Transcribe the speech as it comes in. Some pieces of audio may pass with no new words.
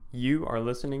You are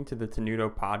listening to the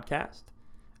Tenuto Podcast,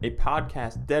 a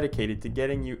podcast dedicated to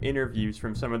getting you interviews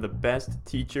from some of the best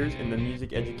teachers in the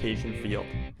music education field.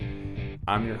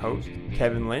 I'm your host,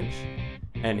 Kevin Lynch,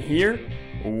 and here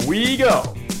we go!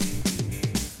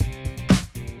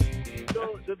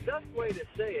 So the best way to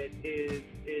say it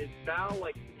is bow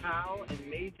like pal and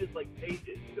mages like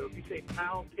pages. So if you say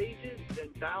pal pages, then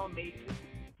bow mages.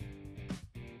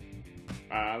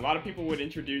 A lot of people would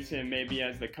introduce him maybe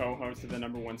as the co-host of the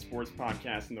number one sports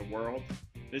podcast in the world.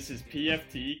 This is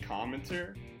PFT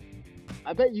commenter.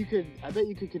 I bet you could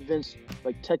convince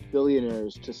like tech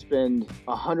billionaires to spend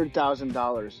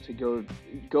 $100,000 to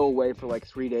go away for like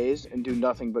 3 days and do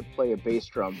nothing but play a bass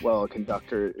drum while a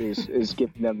conductor is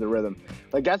giving them the rhythm.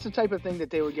 Like that's the type of thing that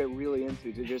they would get really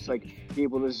into, to just like be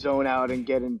able to zone out and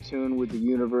get in tune with the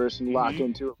universe and lock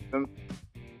into it.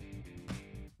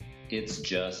 It's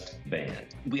just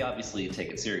band. We obviously take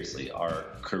it seriously. Our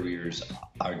careers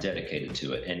are dedicated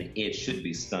to it, and it should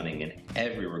be stunning in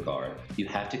every regard. You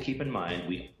have to keep in mind,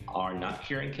 we are not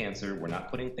curing cancer. We're not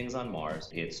putting things on Mars.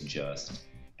 It's just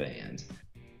band.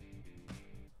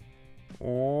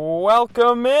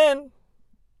 Welcome in.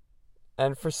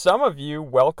 And for some of you,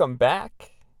 welcome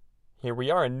back. Here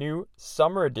we are, a new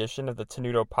summer edition of the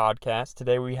Tenuto Podcast.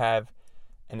 Today we have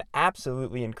an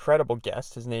absolutely incredible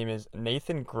guest. His name is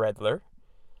Nathan Gredler.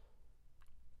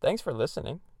 Thanks for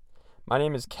listening. My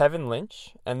name is Kevin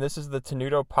Lynch, and this is the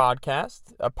Tenuto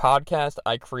Podcast, a podcast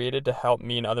I created to help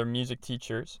me and other music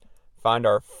teachers find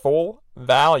our full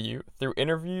value through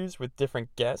interviews with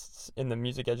different guests in the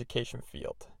music education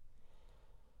field.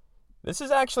 This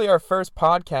is actually our first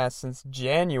podcast since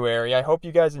January. I hope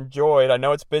you guys enjoyed. I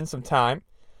know it's been some time,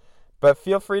 but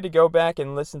feel free to go back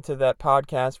and listen to that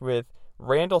podcast with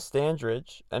Randall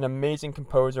Standridge, an amazing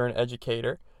composer and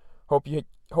educator. Hope you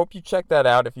check that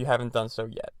out if you haven't done so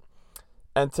yet.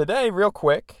 And today, real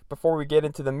quick, before we get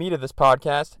into the meat of this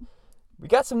podcast, we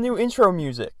got some new intro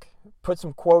music. Put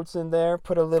some quotes in there,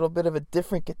 put a little bit of a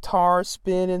different guitar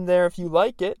spin in there if you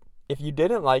like it. If you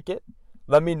didn't like it,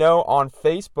 let me know on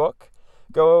Facebook.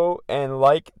 Go and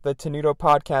like the Tenuto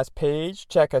Podcast page,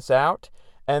 check us out,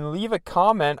 and leave a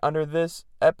comment under this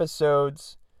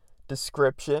episode's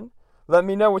description. Let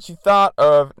me know what you thought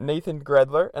of Nathan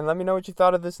Gredler, and let me know what you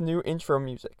thought of this new intro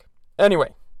music.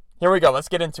 Anyway, here we go. Let's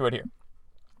get into it here.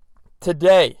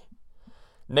 Today,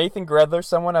 Nathan Gredler,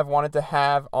 someone I've wanted to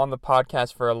have on the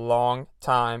podcast for a long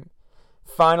time,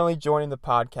 finally joining the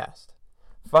podcast.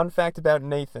 Fun fact about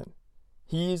Nathan,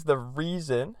 he is the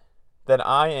reason that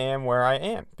I am where I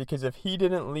am, because if he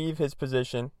didn't leave his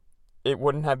position, it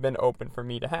wouldn't have been open for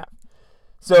me to have.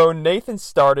 So Nathan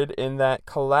started in that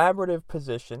collaborative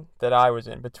position that I was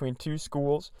in between two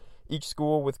schools, each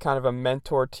school with kind of a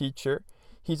mentor teacher.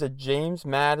 He's a James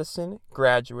Madison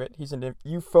graduate. He's an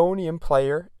euphonium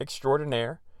player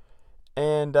extraordinaire.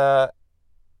 And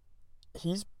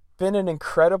he's been an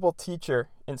incredible teacher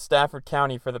in Stafford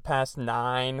County for the past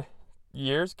 9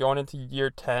 years, going into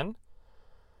year 10.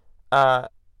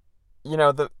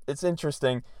 It's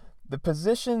interesting. The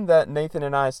position that Nathan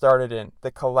and I started in,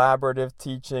 the collaborative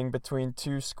teaching between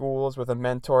two schools with a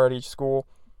mentor at each school,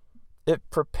 it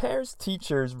prepares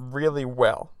teachers really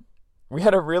well. We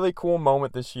had a really cool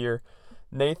moment this year.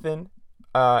 Nathan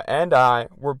and I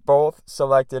were both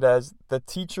selected as the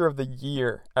teacher of the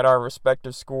year at our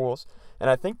respective schools. And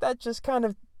I think that just kind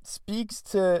of speaks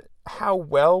to how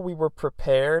well we were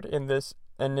prepared in this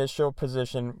initial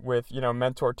position with,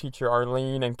 mentor teacher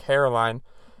Arlene and Caroline.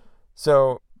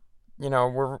 So,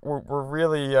 we're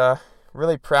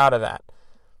really proud of that.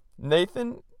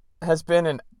 Nathan has been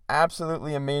an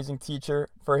absolutely amazing teacher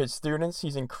for his students.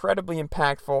 He's incredibly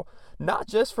impactful, not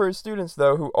just for his students,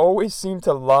 though, who always seem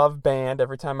to love band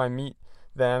every time I meet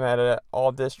them at an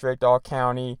all-district,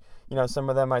 all-county. Some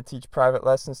of them I teach private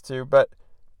lessons to. But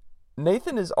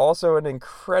Nathan is also an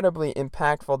incredibly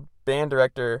impactful band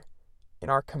director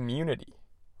in our community.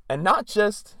 And not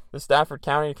just the Stafford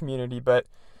County community, but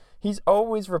he's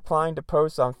always replying to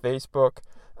posts on Facebook,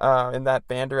 in that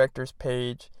band director's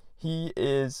page. He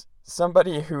is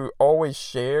somebody who always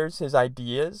shares his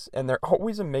ideas, and they're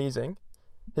always amazing.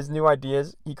 His new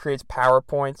ideas, he creates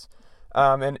PowerPoints.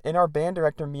 And in our band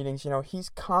director meetings, he's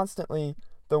constantly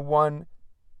the one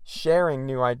sharing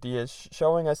new ideas,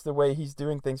 showing us the way he's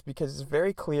doing things, because it's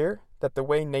very clear that the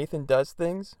way Nathan does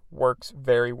things works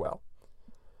very well.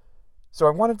 So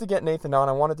I wanted to get Nathan on.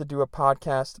 I wanted to do a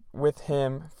podcast with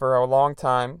him for a long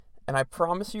time. And I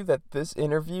promise you that this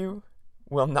interview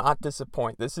will not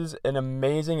disappoint. This is an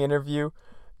amazing interview.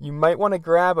 You might want to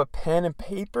grab a pen and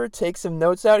paper, take some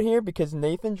notes out here, because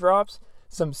Nathan drops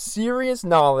some serious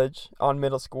knowledge on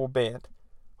middle school band.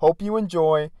 Hope you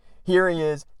enjoy. Here he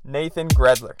is, Nathan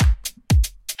Gredler.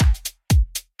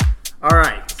 All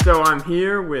right, so I'm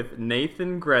here with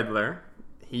Nathan Gredler.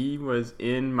 He was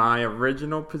in my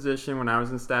original position when I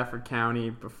was in Stafford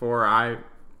County before I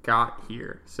got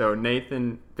here. So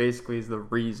Nathan basically is the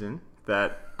reason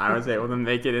that I was able to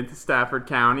make it into Stafford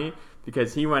County,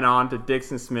 because he went on to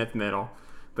Dixon Smith Middle.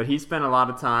 But he spent a lot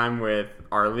of time with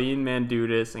Arlene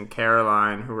Mandudis and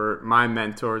Caroline, who were my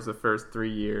mentors the first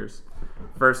 3 years.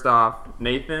 First off,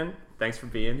 Nathan, thanks for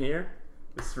being here.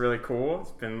 This is really cool.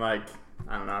 It's been like,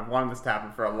 I don't know, I've wanted this to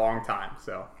happen for a long time.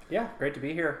 So yeah, great to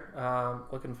be here.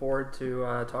 Looking forward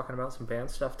to talking about some band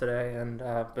stuff today, and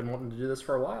been wanting to do this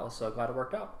for a while, so glad it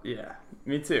worked out. Yeah,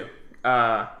 me too.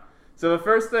 So the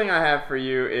first thing I have for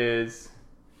you is,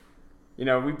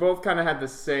 we both kind of had the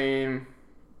same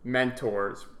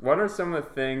mentors. What are some of the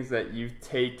things that you've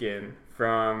taken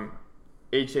from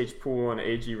H.H. Poole and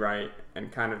A.G. Wright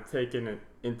and kind of taken it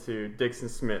into Dixon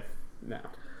Smith now?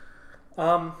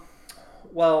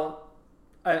 Well,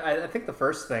 I think the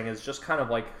first thing is just kind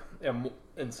of like,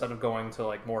 instead of going to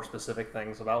like more specific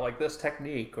things about like this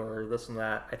technique or this and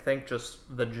that, I think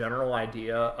just the general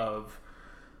idea of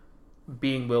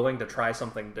being willing to try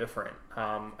something different.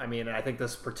 And I think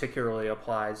this particularly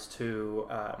applies to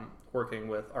working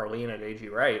with Arlene at A.G.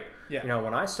 Wright. Yeah.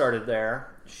 When I started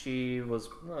there, she was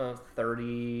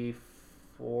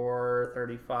 34,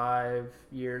 35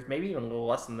 years, maybe even a little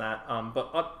less than that.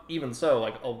 But even so,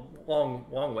 like a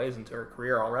long ways into her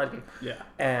career already. Yeah.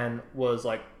 And was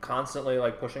like constantly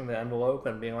like pushing the envelope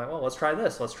and being like, well, let's try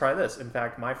this. In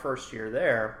fact, my first year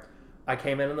there, I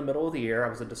came in the middle of the year. I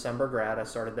was a December grad. I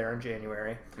started there in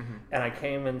January. Mm-hmm. And I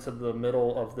came into the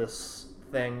middle of this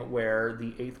thing where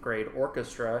the 8th grade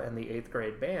orchestra and the 8th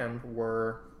grade band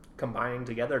were combining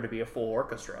together to be a full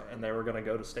orchestra. And they were going to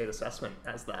go to state assessment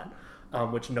as that,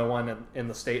 which no one in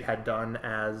the state had done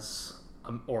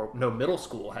or no middle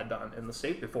school had done in the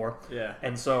state before. Yeah.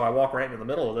 And so I walk right into the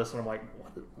middle of this and I'm like,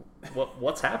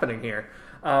 what's happening here?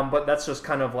 But that's just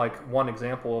kind of like one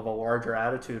example of a larger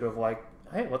attitude of like,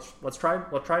 hey, let's try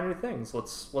new things.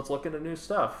 Let's look into new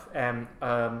stuff. And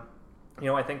I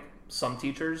think some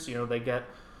teachers, they get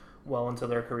well into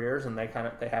their careers and they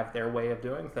have their way of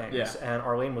doing things. Yeah. And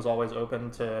Arlene was always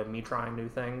open to me trying new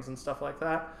things and stuff like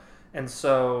that. And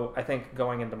so I think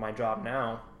going into my job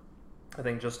now, I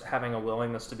think just having a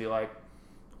willingness to be like,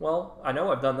 well, I know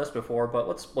I've done this before, but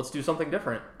let's do something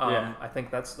different. Yeah. I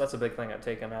think that's a big thing I've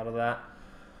taken out of that.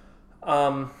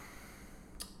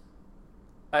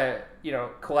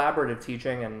 Collaborative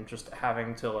teaching and just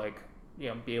having to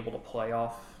be able to play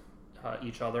off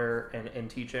each other in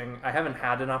teaching. I haven't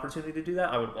had an opportunity to do that.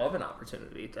 I would love an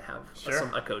opportunity to have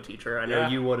a co-teacher. I know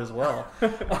you would as well.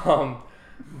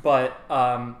 But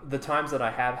the times that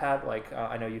I have had,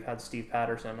 I know you've had Steve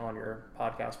Patterson on your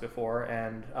podcast before,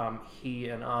 and he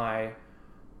and I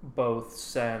both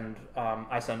send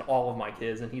I send all of my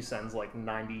kids, and he sends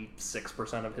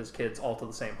 96% of his kids all to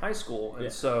the same high school.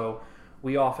 And so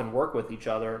we often work with each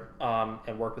other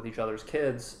and work with each other's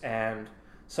kids, and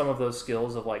some of those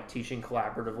skills of teaching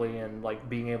collaboratively and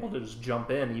being able to just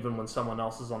jump in even when someone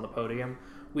else is on the podium,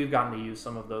 we've gotten to use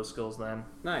some of those skills then.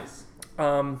 Nice.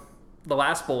 The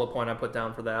last bullet point I put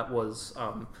down for that was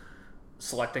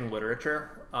selecting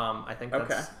literature. I think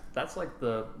that's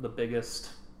the biggest,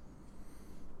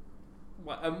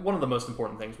 one of the most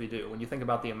important things we do. When you think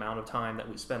about the amount of time that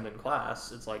we spend in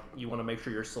class, it's you want to make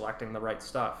sure you're selecting the right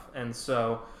stuff. And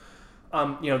so,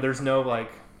 there's no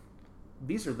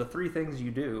these are the 3 things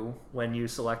you do when you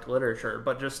select literature,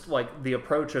 but just the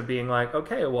approach of being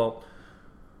okay, well,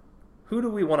 who do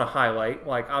we want to highlight?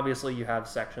 Obviously you have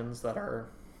sections that are,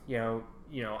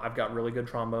 I've got really good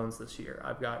trombones this year.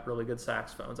 I've got really good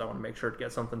saxophones. I want to make sure to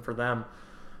get something for them.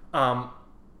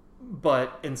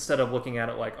 But instead of looking at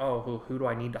it who do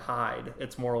I need to hide?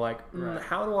 It's more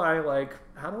how do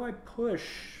I push,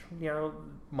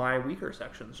 my weaker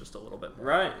sections just a little bit more?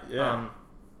 Right. Yeah.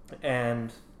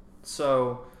 And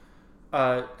so,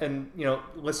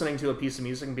 listening to a piece of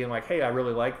music and being hey, I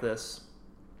really like this,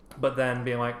 but then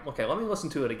being okay, let me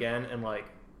listen to it again. And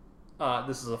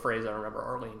this is a phrase I remember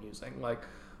Arlene using, let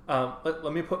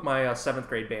me put my 7th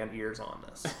grade band ears on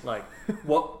this.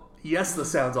 What? Yes,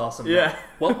 this sounds awesome. Yeah.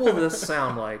 What will this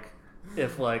sound like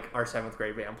if our 7th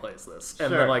grade band plays this?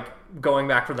 And then going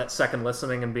back for that second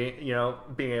listening and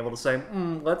being able to say,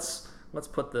 let's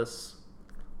put this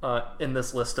in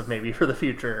this list of maybe for the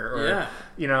future, or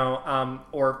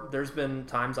or there's been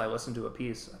times I listen to a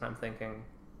piece and I'm thinking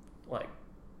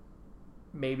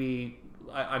maybe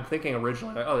I'm thinking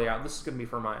originally this is gonna be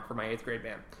for my 8th grade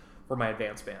band, for my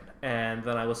advanced band, and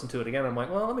then I listen to it again and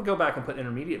I'm well, let me go back and put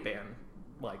intermediate band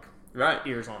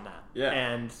ears on that. Yeah.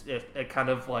 And it kind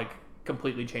of like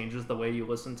completely changes the way you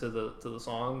listen to the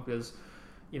song, because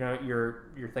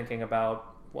you're thinking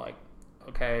about like,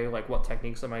 okay, like what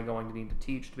techniques am I going to need to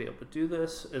teach to be able to do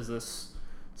this? Is this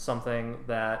something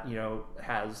that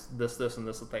has this and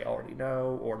this that they already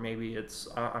know, or maybe it's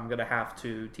I'm gonna have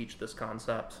to teach this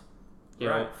concept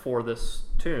for this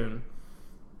tune.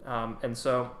 And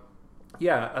so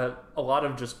a lot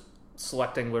of just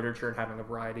selecting literature and having a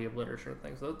variety of literature and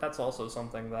things, that's also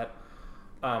something that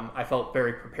I felt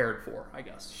very prepared for, I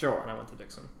guess. Sure. When I went to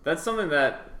Dixon. That's something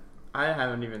that I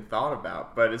haven't even thought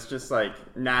about, but it's just like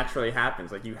naturally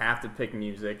happens. Like you have to pick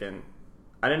music, and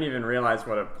I didn't even realize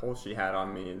what a pull she had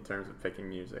on me in terms of picking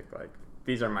music. Like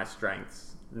these are my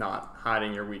strengths, not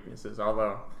hiding your weaknesses.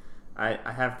 Although I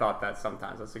have thought that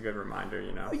sometimes. That's a good reminder,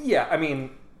 Yeah, I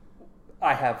mean,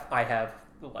 I have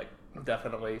like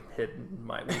definitely hidden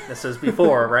my weaknesses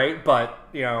before, right? But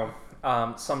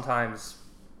sometimes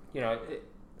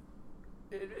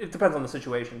it depends on the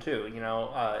situation too.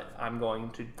 I'm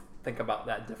going to think about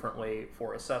that differently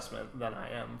for assessment than I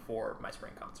am for my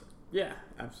spring concert. Yeah,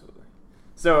 absolutely.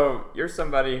 So you're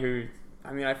somebody who,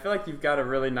 I feel like you've got a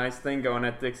really nice thing going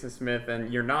at Dixon Smith,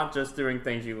 and you're not just doing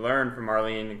things you learned from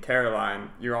Arlene and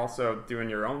Caroline, you're also doing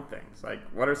your own things. Like,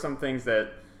 what are some things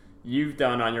that you've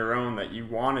done on your own that you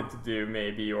wanted to do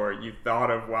maybe, or you thought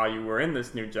of while you were in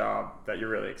this new job that you're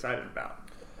really excited about?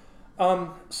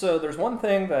 So there's one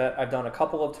thing that I've done a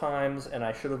couple of times and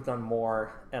I should have done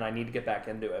more, and I need to get back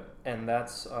into it, and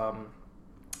that's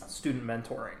student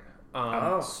mentoring.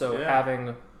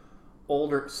 Having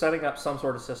setting up some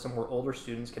sort of system where older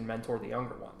students can mentor the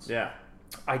younger ones. Yeah.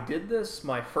 I did this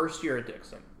my first year at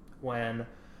Dixon when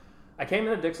I came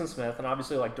into Dixon Smith, and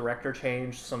obviously like director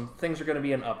change, some things are going to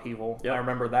be in upheaval. Yep. I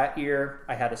remember that year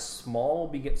I had a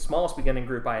smallest beginning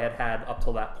group I had up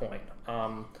till that point.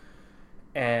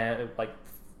 And like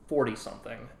 40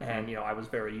 something, and I was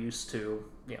very used to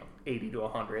 80 to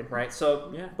 100, right?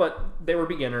 So yeah, but they were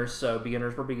beginners, so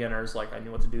beginners were beginners. Like I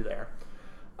knew what to do there.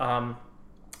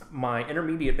 My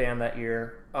intermediate band that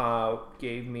year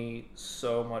gave me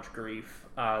so much grief.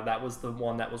 That was the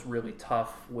one that was really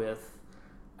tough with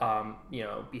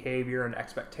behavior and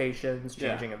expectations,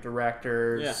 changing of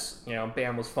directors.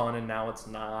 Band was fun and now it's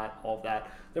not. All of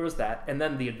that. There was that, and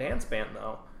then the advanced band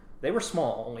though. They were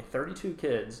small, only 32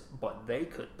 kids, but they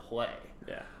could play.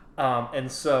 Yeah.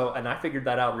 And I figured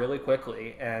that out really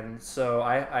quickly. And so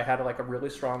I had like a really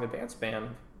strong advanced band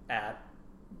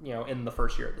in the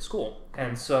first year at the school. Mm-hmm.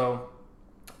 And so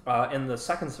in the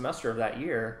second semester of that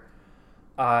year,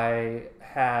 I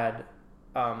had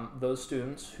those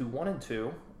students who wanted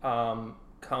to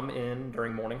come in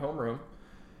during morning homeroom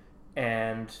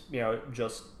and,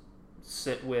 just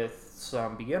sit with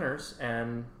some beginners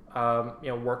and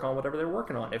work on whatever they're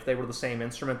working on. If they were the same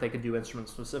instrument, they could do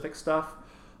instrument-specific stuff.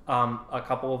 A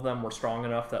couple of them were strong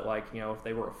enough that, if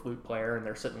they were a flute player and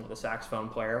they're sitting with a saxophone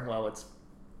player, well, it's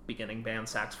beginning band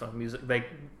saxophone music. They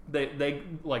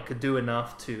could do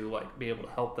enough to be able to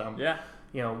help them,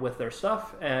 with their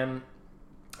stuff. And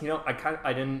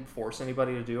I didn't force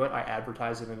anybody to do it. I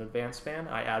advertised it in advanced band.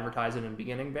 I advertised it in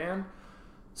beginning band.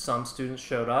 Some students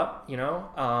showed up,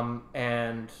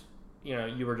 and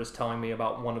you were just telling me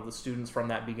about one of the students from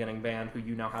that beginning band who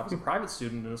you now have as a private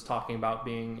student and is talking about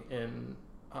being in,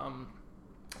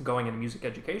 going into music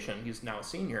education. He's now a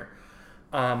senior.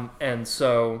 And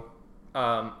so,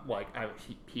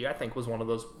 he I think was one of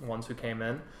those ones who came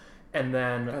in. And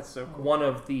then that's so cool. One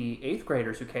of the 8th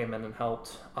graders who came in and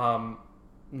helped,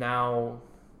 now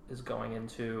is going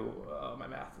into, my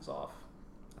math is off,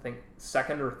 I think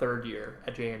 2nd or 3rd year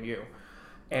at JMU.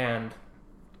 And,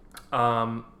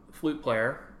 flute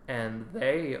player, and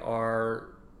they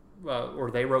are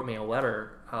they wrote me a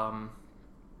letter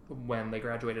when they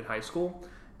graduated high school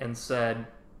and said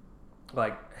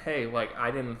hey, I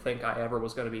didn't think I ever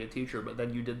was going to be a teacher, but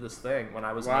then you did this thing when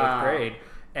I was in 8th grade,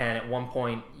 and at one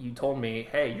point you told me,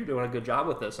 hey, you're doing a good job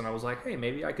with this, and I was like, hey,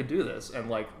 maybe I could do this,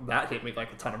 and that hit me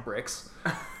like a ton of bricks,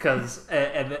 because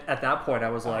and at that point I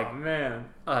was like, oh, man,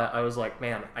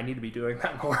 I need to be doing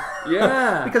that more.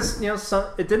 Yeah. Because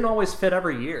it didn't always fit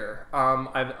every year.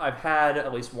 I've had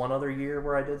at least one other year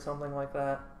where I did something like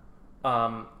that,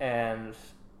 and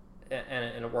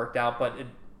it worked out, but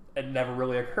it never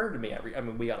really occurred to me.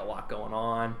 We got a lot going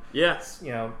on. Yes.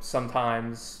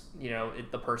 Sometimes,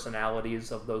 the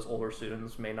personalities of those older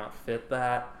students may not fit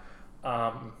that.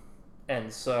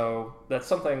 And so that's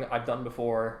something I've done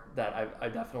before that I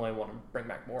definitely want to bring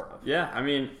back more of. Yeah,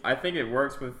 I think it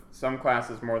works with some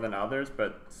classes more than others,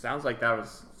 but it sounds like that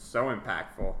was so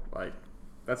impactful.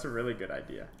 That's a really good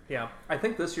idea. Yeah, I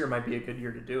think this year might be a good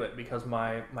year to do it because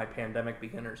my pandemic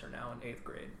beginners are now in 8th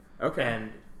grade. Okay.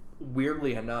 And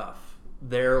weirdly enough,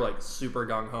 they're like super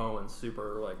gung-ho and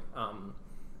super like,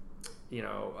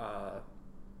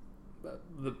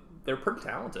 they're pretty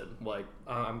talented. Like,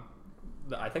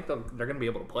 I think they're going to be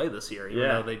able to play this year, even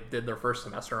though they did their first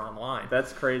semester online.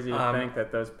 That's crazy to think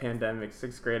that those pandemic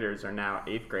 6th graders are now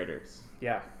 8th graders.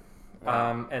 Yeah.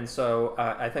 Wow. And so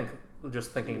I think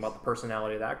just thinking about the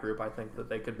personality of that group, I think that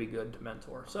they could be good to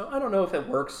mentor. So I don't know if it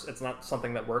works. It's not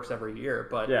something that works every year,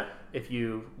 but if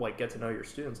you like get to know your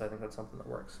students, I think that's something that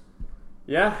works.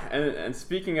 Yeah, and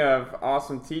speaking of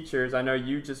awesome teachers, I know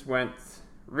you just went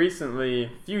recently,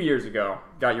 a few years ago,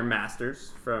 got your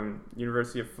master's from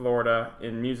University of Florida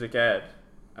in music ed,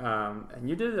 and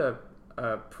you did a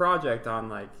project on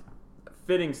like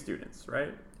fitting students,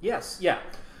 right? Yes, yeah.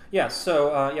 Yeah,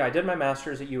 so I did my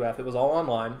master's at UF. It was all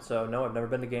online, so no, I've never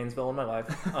been to Gainesville in my life.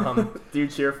 Do you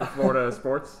cheer for Florida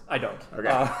sports? I don't.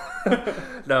 Okay.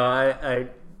 No,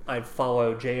 I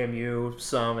follow JMU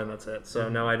some, and that's it. So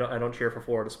no, I don't cheer for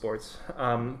Florida sports.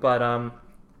 That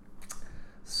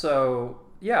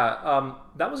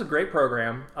was a great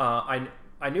program.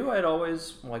 I knew I'd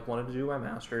always like wanted to do my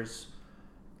master's,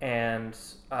 and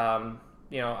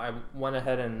I went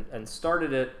ahead and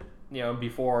started it.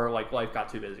 Before like life got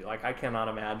too busy. Like I cannot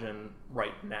imagine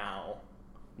right now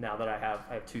that I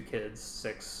have 2 kids,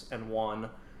 6 and 1.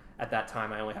 At that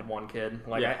time, I only had 1 kid.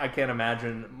 Like I can't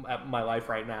imagine my life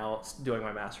right now doing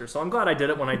my master's. So I'm glad I did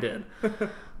it when I did,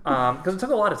 because it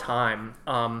took a lot of time.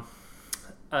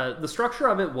 The structure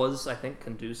of it was, I think,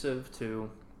 conducive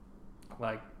to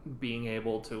like being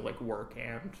able to like work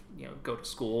and go to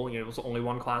school. It was only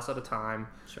 1 class at a time.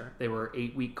 Sure. They were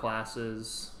 8-week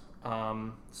classes.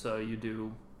 So you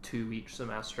do 2 each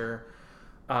semester.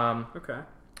 Okay.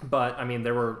 But I mean,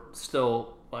 there were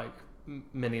still like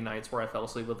many nights where I fell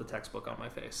asleep with the textbook on my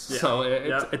face. Yeah. So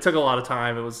it took a lot of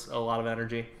time. It was a lot of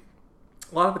energy.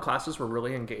 A lot of the classes were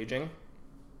really engaging.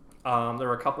 There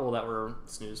were a couple that were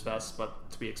snooze fests, but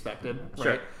to be expected,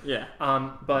 Sure. right? Yeah.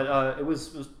 But it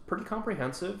was pretty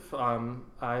comprehensive.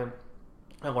 I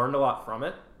learned a lot from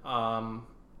it. I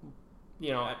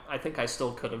think I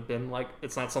still could have been like,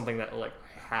 it's not something that like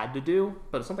I had to do,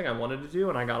 but it's something I wanted to do,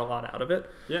 and I got a lot out of it.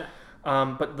 Yeah.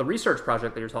 But the research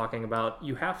project that you're talking about,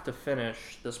 you have to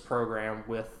finish this program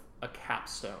with a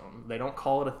capstone. They don't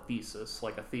call it a thesis.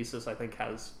 Like a thesis, I think,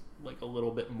 has like a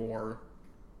little bit more,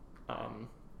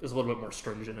 is a little bit more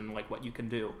stringent in like what you can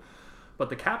do. But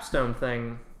the capstone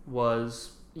thing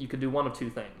was, you could do one of 2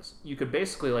 things. You could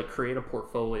basically like create a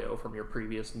portfolio from your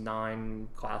previous 9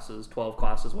 classes, 12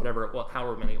 classes, whatever it was,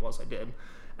 however many it was I did.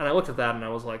 And I looked at that and I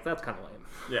was like, that's kind of lame.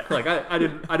 Yeah. Like I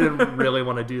didn't really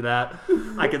want to do that.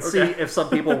 I could see if some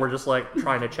people were just like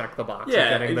trying to check the box of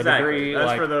getting the degree. That's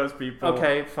like, for those people.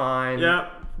 Okay, fine. Yeah.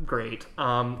 Great.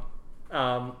 And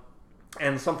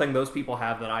something those people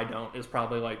have that I don't is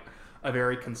probably like a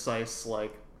very concise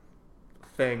like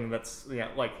thing that's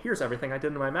like, here's everything I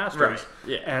did in my master's. Right.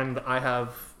 Yeah. And I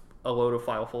have a load of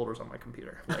file folders on my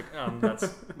computer. Like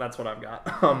that's what I've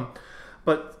got.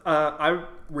 But I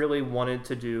really wanted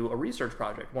to do a research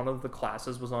project. One of the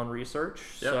classes was on research,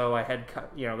 so I had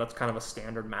that's kind of a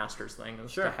standard master's thing,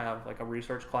 is to have like a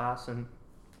research class. And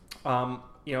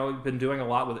we've been doing a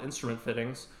lot with instrument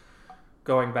fittings.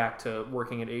 Going back to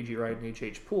working at AG Wright and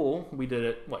HH Poole, we did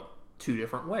it like 2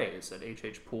 different ways. At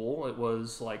HH Poole, it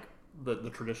was like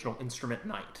the traditional instrument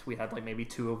night. We had like maybe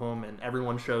 2 of them, and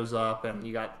everyone shows up, and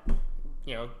you got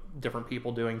different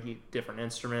people doing different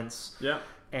instruments. Yeah.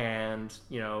 And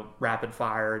rapid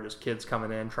fire, just kids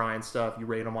coming in trying stuff. You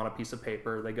rate them on a piece of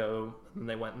paper. They go, and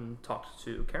they went and talked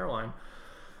to Caroline.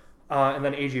 And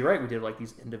then AG Wright, we did like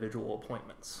these individual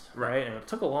appointments, right? And it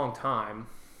took a long time,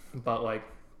 but like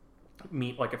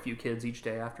meet like a few kids each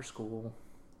day after school,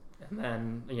 and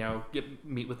then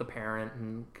meet with the parent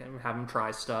and kind of have them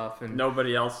try stuff. And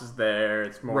nobody else is there.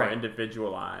 It's more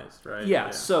individualized, right? Yeah.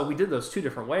 So we did those 2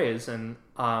 different ways, and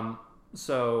I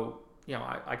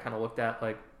kind of looked at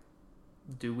like,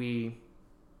 do we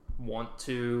want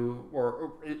to,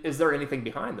 or is there anything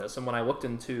behind this? And when I looked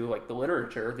into like the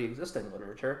literature, the existing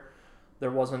literature,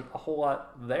 there wasn't a whole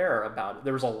lot there about it.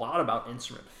 There was a lot about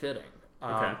instrument fitting.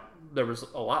 There was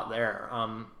a lot there.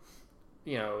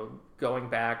 Going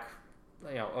back,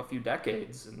 a few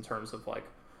decades in terms of like,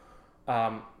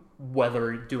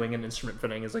 whether doing an instrument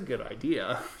fitting is a good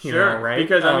idea. Right?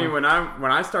 Because I mean, when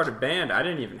I started band, I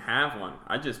didn't even have one.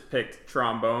 I just picked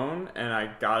trombone, and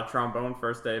I got a trombone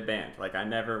first day of band. Like I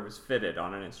never was fitted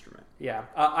on an instrument. Yeah,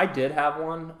 I did have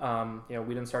one.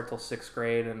 We didn't start till 6th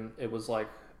grade, and it was like,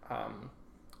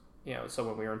 so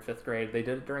when we were in 5th grade, they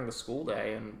did it during the school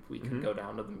day, and we could go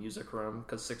down to the music room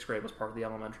because 6th grade was part of the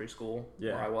elementary school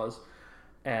where I was,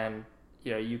 and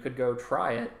you could go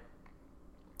try it.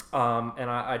 And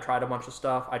I tried a bunch of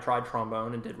stuff. I tried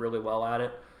trombone and did really well at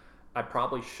it. I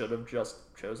probably should have just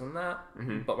chosen that,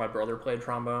 but my brother played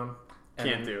trombone.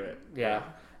 Can't do it. Yeah.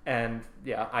 And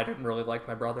I didn't really like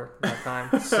my brother at that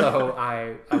time. So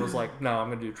I was like, no, I'm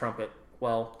going to do trumpet.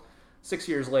 Well, 6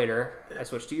 years later, I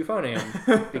switched to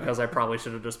euphonium because I probably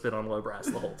should have just been on low brass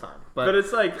the whole time. But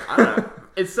it's like, I don't know.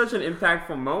 It's such an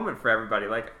impactful moment for everybody.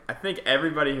 Like, I think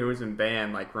everybody who was in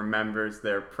band, like, remembers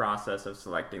their process of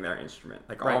selecting their instrument.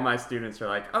 Like, all my students are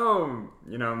like, oh,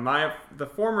 the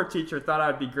former teacher thought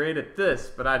I'd be great at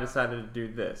this, but I decided to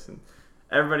do this. And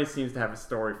everybody seems to have a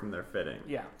story from their fitting.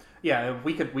 Yeah. Yeah,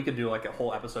 we could do like a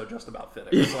whole episode just about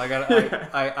fittings. Like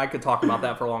I could talk about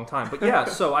that for a long time. But yeah,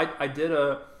 so I did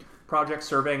a project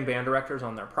surveying band directors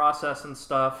on their process and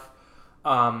stuff.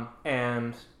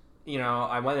 And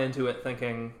I went into it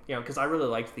thinking, because I really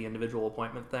liked the individual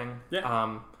appointment thing.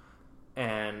 Yeah.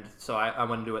 And so I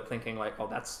went into it thinking like, oh,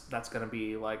 that's going to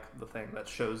be like the thing that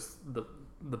shows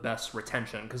the best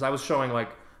retention. Because I was trying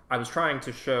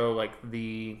to show like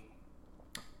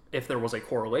if there was a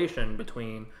correlation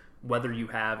between whether you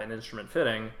have an instrument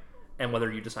fitting and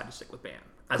whether you decide to stick with band,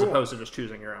 as opposed to just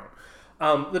choosing your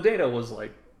own. The data was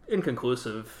like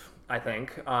inconclusive, I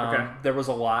think. There was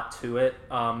a lot to it,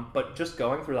 but just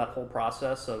going through that whole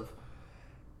process of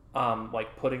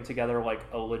like putting together like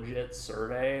a legit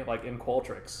survey, like in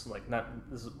Qualtrics, like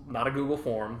this is not a Google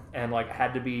form, and like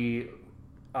had to be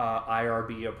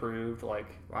IRB approved, like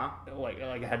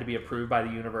it had to be approved by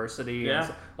the university. Yeah. And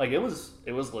so, like it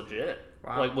was legit.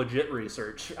 Wow. Like legit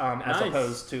research, as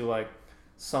opposed to like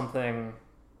something,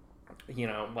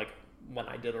 like when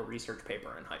I did a research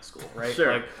paper in high school, right?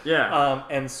 Sure. Like, yeah.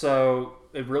 And so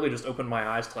it really just opened my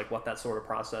eyes to like what that sort of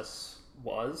process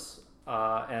was,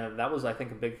 and that was, I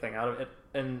think, a big thing out of it.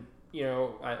 And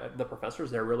the professors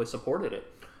there really supported it.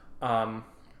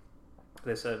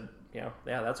 They said,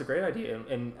 that's a great idea,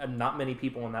 and not many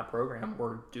people in that program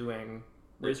were doing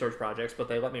research projects, but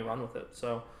they let me run with it.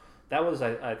 So that was,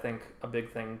 I think, a big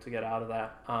thing to get out of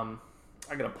that.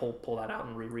 I gotta pull that out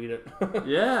and reread it.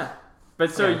 Yeah,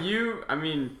 but so you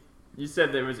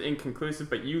said that it was inconclusive,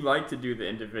 but you like to do the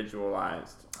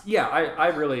individualized. Yeah, I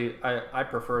really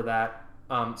prefer that.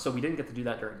 So we didn't get to do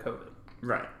that during COVID.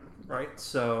 Right.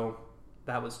 So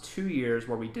that was 2 years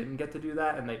where we didn't get to do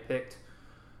that, and they picked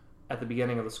at the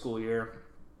beginning of the school year.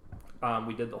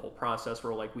 We did the whole process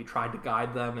where like we tried to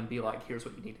guide them and be like, here's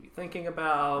what you need to be thinking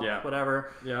about,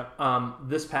 whatever. Yeah.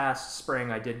 This past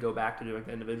spring, I did go back to doing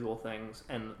the individual things,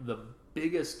 and the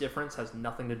biggest difference has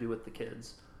nothing to do with the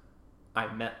kids.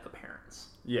 I met the parents.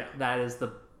 Yeah. That is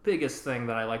the biggest thing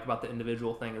that I like about the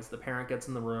individual thing, is the parent gets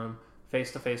in the room,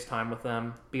 face-to-face time with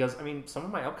them. Because, some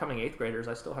of my upcoming 8th graders,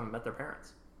 I still haven't met their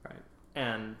parents. Right.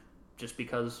 And just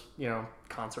because,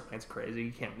 concert night's crazy,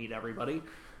 you can't meet everybody.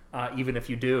 Even if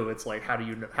you do, it's like, how do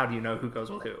you know who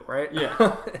goes with who, right?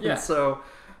 Yeah. Yeah. So,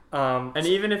 and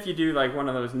even if you do like one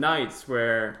of those nights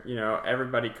where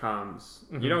everybody comes,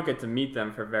 you don't get to meet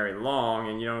them for very long,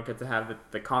 and you don't get to have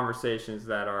the conversations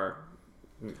that are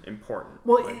important.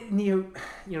 Well,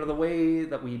 the way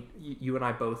that you and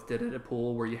I both did it at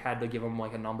Pool, where you had to give them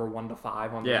like a number 1 to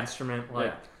 5 on the instrument,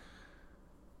 like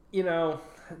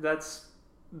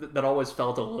that always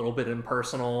felt a little bit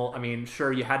impersonal.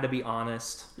 Sure, you had to be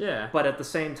honest. Yeah. But at the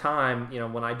same time,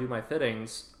 when I do my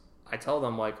fittings, I tell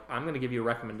them, like, I'm going to give you a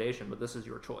recommendation, but this is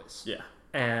your choice. Yeah.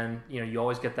 And, you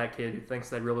always get that kid who thinks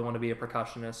they really want to be a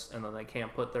percussionist, and then they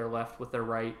can't put their left with their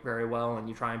right very well, and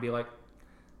you try and be like,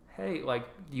 hey, like,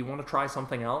 do you want to try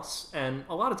something else? And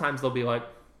a lot of times they'll be like,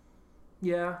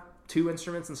 yeah, 2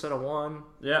 instruments instead of 1.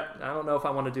 Yeah. I don't know if I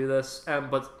want to do this.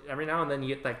 But every now and then you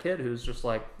get that kid who's just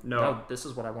like, no, this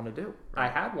is what I want to do. Right. I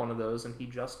had one of those, and he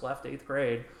just left 8th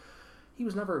grade. He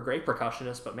was never a great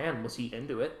percussionist, but man, was he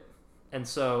into it. And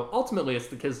so ultimately it's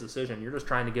the kid's decision. You're just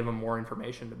trying to give him more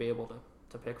information to be able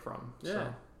to pick from. Yeah.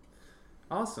 So.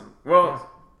 Awesome.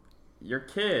 Well, your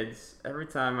kids, every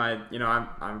time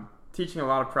I'm teaching a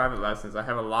lot of private lessons. I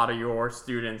have a lot of your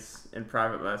students in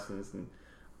private lessons, and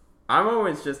I'm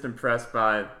always just impressed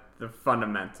by the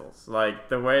fundamentals, like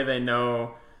the way they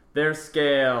know their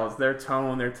scales, their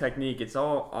tone, their technique. It's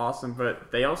all awesome,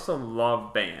 but they also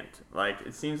love band. Like,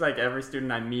 it seems like every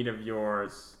student I meet of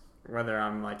yours, whether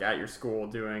I'm like at your school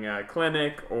doing a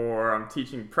clinic or I'm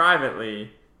teaching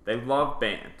privately, they love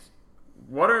band.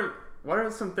 What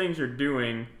are some things you're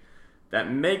doing that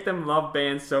make them love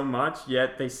band so much,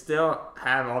 yet they still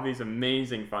have all these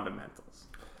amazing fundamentals?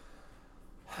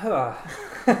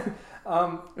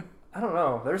 I don't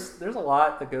know. There's a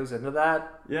lot that goes into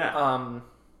that. Yeah.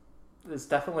 It's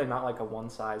definitely not like a one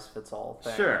size fits all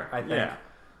thing. Sure. I think. Yeah.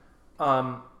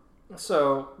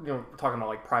 So talking about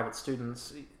like private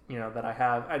students, that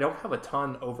I don't have a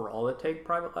ton overall that take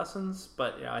private lessons,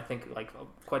 but I think like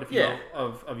quite a few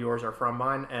of yours are from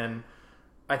mine, and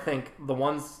I think the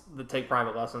ones that take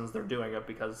private lessons, they're doing it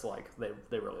because like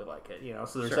they really like it,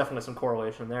 So there's definitely some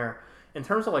correlation there. In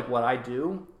terms of like what I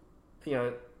do,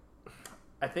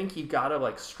 I think you gotta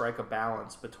like strike a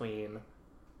balance between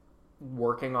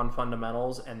working on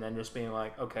fundamentals and then just being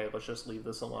like, okay, let's just leave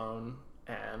this alone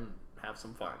and have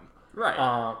some fun. Right.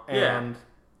 And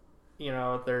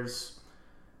there's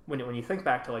when you think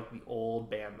back to like the old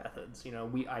band methods,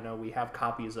 I know we have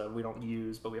copies of, we don't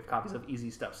use, but we have copies of Easy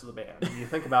Steps to the Band. And you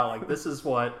think about like, this is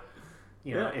what,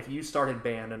 if you started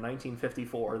band in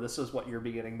 1954, this is what your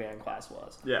beginning band class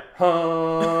was. Yeah.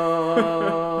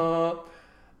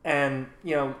 And,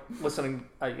 listening,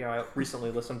 I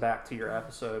recently listened back to your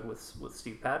episode with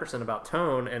Steve Patterson about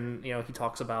tone, and, he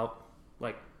talks about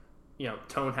like,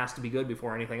 tone has to be good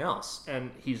before anything else.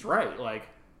 And he's right. Like,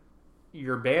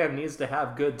 your band needs to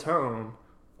have good tone,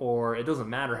 or it doesn't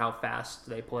matter how fast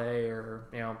they play, or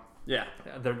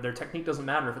their technique doesn't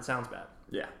matter if it sounds bad.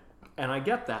 Yeah. And I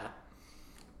get that,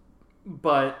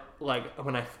 but like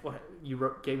when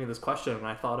you gave me this question and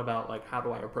I thought about like, how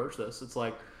do I approach this? It's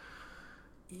like,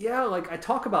 like I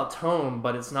talk about tone,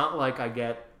 but it's not like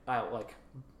like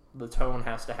the tone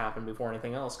has to happen before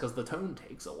anything else, because the tone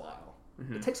takes a while.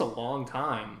 Mm-hmm. It takes a long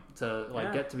time to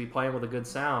get to be playing with a good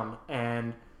sound.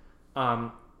 And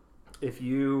if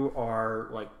you are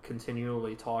like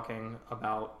continually talking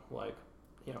about like,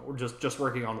 we're just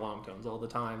working on long tones all the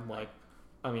time, like,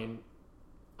 I mean,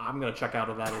 I'm going to check out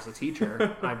of that as a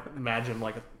teacher. I imagine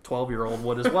like a 12-year-old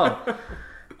would as well.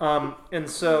 And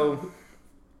so,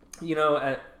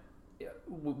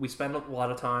 we spend a lot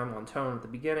of time on tone at the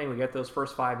beginning. We get those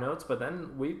first 5 notes, but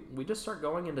then we just start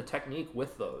going into technique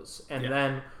with those. And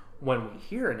then when we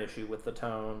hear an issue with the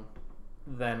tone,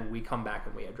 then we come back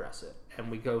and we address it. And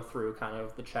we go through kind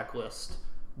of the checklist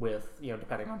with,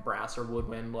 depending on brass or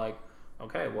woodwind, like,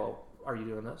 okay, well, are you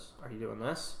doing this? Are you doing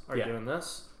this? Are you doing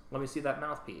this? Let me see that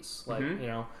mouthpiece. Like,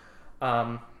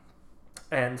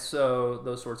 and so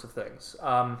those sorts of things.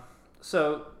 I'm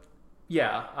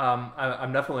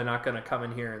definitely not going to come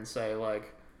in here and say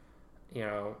like,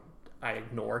 I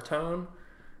ignore tone,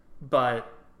 but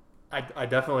I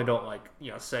definitely don't like,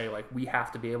 say like, we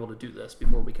have to be able to do this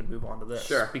before we can move on to this.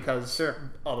 Sure. Because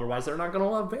otherwise they're not going to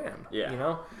love band. Yeah.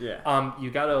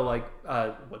 You got to like,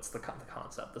 what's the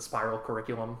concept? The spiral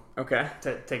curriculum. Okay.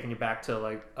 Taking you back to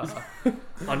like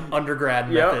undergrad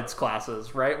methods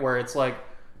classes, right? Where it's like,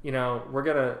 we're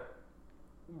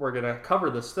gonna cover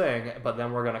this thing, but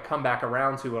then we're gonna come back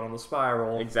around to it on the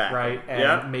spiral, exactly, right?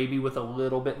 And maybe with a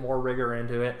little bit more rigor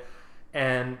into it,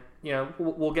 and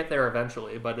we'll get there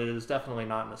eventually. But it is definitely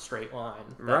not in a straight line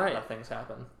that things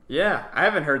happen. Yeah, I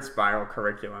haven't heard spiral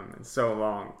curriculum in so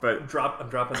long, but I'm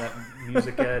dropping that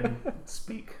music ed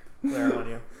speak there on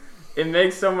you. It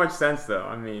makes so much sense, though.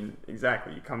 I mean,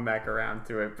 exactly. You come back around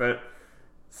to it, but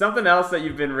something else that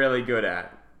you've been really good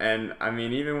at, and I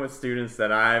mean, even with students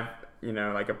that I've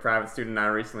like a private student I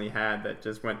recently had that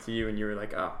just went to you and you were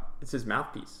like, oh, it's his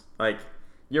mouthpiece. Like,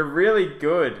 you're really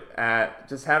good at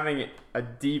just having a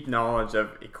deep knowledge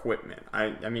of equipment.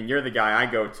 I mean, you're the guy I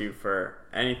go to for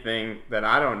anything that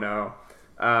I don't know.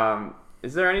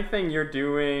 Is there anything you're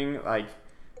doing, like,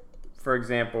 for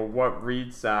example, what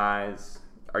reed size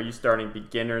are you starting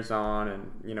beginners on,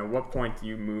 and, what point do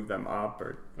you move them up?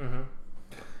 Or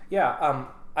Yeah,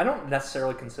 I don't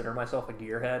necessarily consider myself a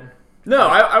gearhead. No,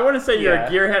 I wouldn't say you're a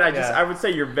gearhead. I would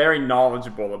say you're very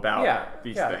knowledgeable about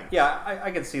these things. Yeah, I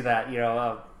can see that.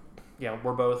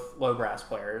 We're both low brass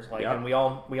players, like, and we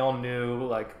all knew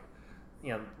like,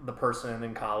 the person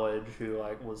in college who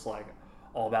like was like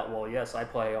all about. Well, yes, I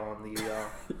play on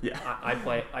the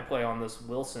I play on this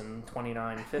Wilson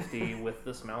 2950 with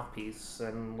this mouthpiece,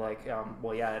 and like,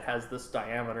 it has this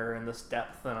diameter and this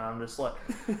depth, and I'm just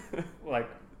like.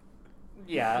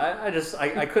 Yeah,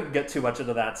 I couldn't get too much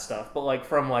into that stuff, but like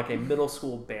from like a middle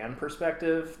school band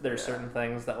perspective, there's certain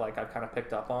things that like I've kind of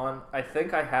picked up on. I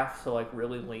think I have to like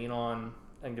really lean on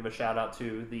and give a shout out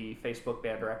to the Facebook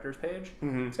band directors page.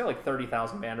 Mm-hmm. It's got like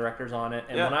 30,000 band directors on it,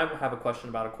 and when I have a question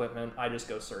about equipment, I just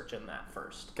go search in that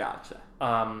first. Gotcha.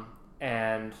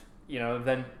 And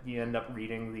then you end up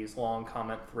reading these long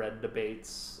comment thread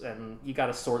debates, and you got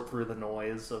to sort through the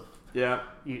noise of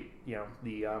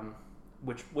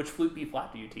which flute B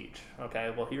flat do you teach?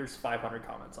 Okay, well, here's 500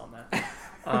 comments on that.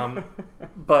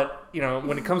 But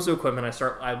when it comes to equipment,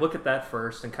 I look at that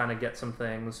first and kind of get some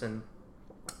things, and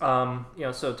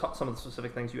So some of the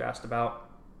specific things you asked about.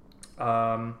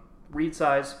 Read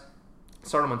size,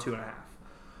 start them on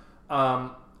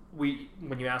 2.5.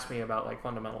 When you asked me about like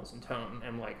fundamentals and tone,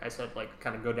 and like I said, like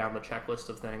kind of go down the checklist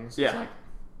of things. Yeah. It's like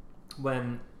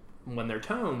when their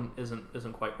tone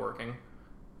isn't quite working,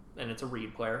 and it's a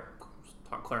reed player,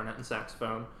 talk clarinet and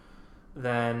saxophone,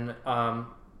 then one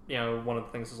of the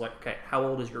things is like, okay, how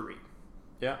old is your reed?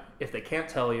 Yeah. If they can't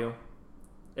tell you,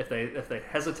 if they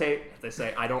hesitate, if they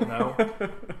say I don't know,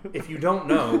 if you don't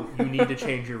know, you need to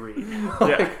change your reed.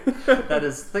 That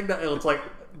is thing that it's like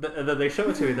that they show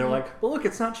it to me. They're like, well, look,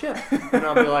 it's not chipped, and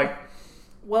I'll be like,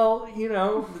 well,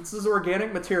 this is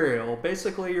organic material.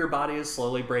 Basically, your body is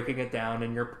slowly breaking it down,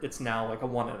 and it's now like a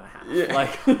 1.5. Yeah.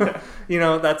 Like,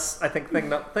 that's I think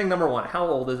thing number one. How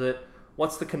old is it?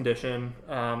 What's the condition?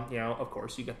 Of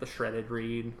course, you get the shredded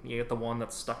reed. You get the one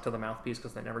that's stuck to the mouthpiece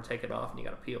because they never take it off, and you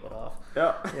got to peel it off.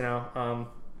 Yeah.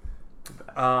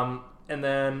 And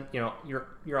then your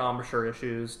embouchure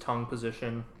issues, tongue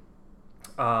position,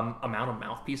 amount of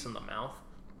mouthpiece in the mouth.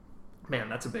 Man,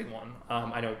 that's a big one.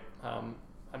 I know.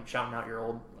 I'm shouting out your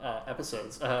old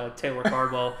episodes. Taylor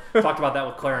Cardwell talked about that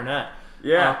with clarinet.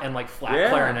 Yeah. And like flat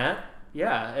clarinet.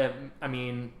 Yeah,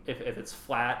 if it's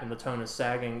flat and the tone is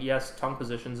sagging, yes, tongue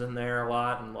position's in there a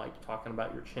lot, and like talking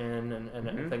about your chin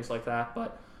and things like that.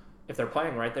 But if they're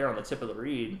playing right there on the tip of the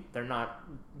reed, they're not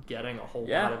getting a whole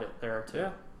lot of it there too.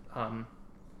 Yeah.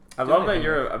 I love that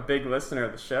you're a big listener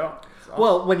of the show. Awesome.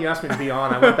 Well, when you asked me to be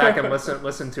on, I went back and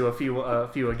listened to a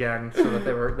few again so that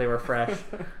they were fresh.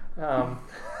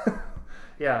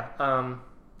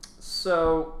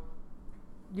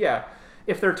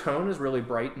 If their tone is really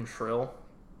bright and shrill,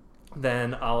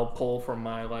 then I'll pull from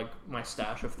my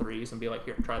stash of threes and be like,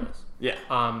 here, try this. Yeah.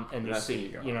 And just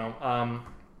see,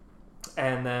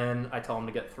 and then I tell them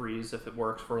to get threes if it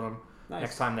works for them. Nice.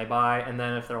 Next time they buy. And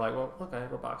then if they're like, well, look, I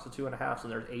have a box of 2.5s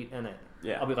and there's 8 in it.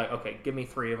 Yeah. I'll be like, okay, give me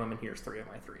 3 of them and here's 3 of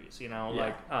my threes.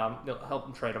 Help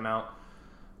them trade them out.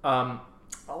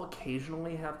 I'll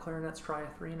occasionally have clarinets try a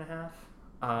 3.5.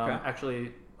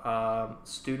 Actually,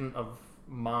 student of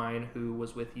mine who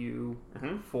was with you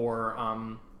for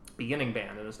beginning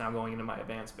band and is now going into my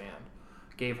advanced band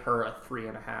gave her a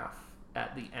 3.5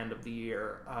 at the end of the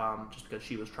year, just because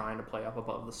she was trying to play up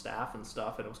above the staff and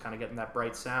stuff, and it was kind of getting that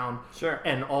bright sound. Sure.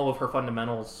 And all of her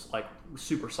fundamentals like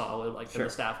super solid, like in the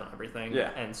staff and everything.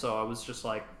 Yeah. And so I was just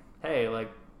like, hey, like,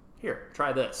 here,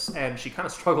 try this. And she kind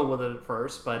of struggled with it at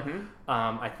first, but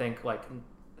I think like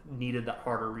needed that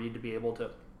harder reed to be able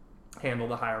to handle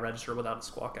the higher register without it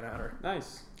squawking at her.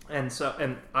 Nice. And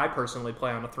I personally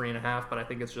play on a 3.5, but I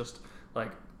think it's just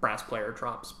like brass player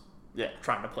drops. Yeah,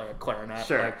 trying to play a clarinet.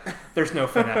 Sure. Like, there's no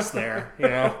finesse there,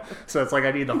 So it's like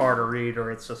I need the harder reed,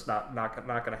 or it's just not going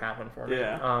to happen for me.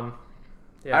 Yeah.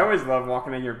 I always love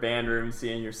walking in your band room,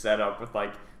 seeing your setup with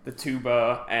like the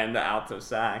tuba and the alto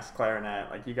sax,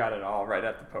 clarinet. Like you got it all right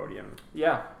at the podium.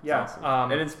 Yeah.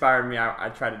 Awesome. It inspired me.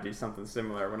 I tried to do something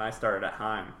similar when I started at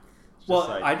Heim. Well,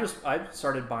 I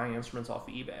started buying instruments off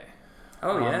eBay.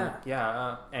 Oh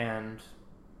and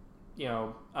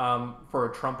for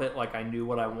a trumpet, like I knew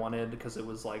what I wanted because it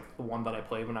was like the one that I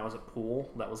played when I was at Pool.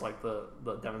 That was like the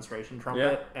demonstration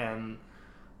trumpet, and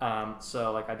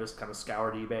so like I just kind of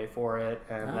scoured eBay for it,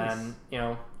 and then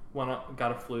went up,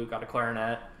 got a flute, got a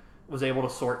clarinet, was able to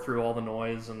sort through all the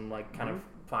noise and like kind of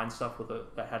find stuff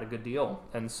that had a good deal,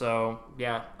 and so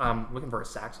looking for a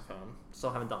saxophone.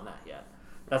 Still haven't done that yet.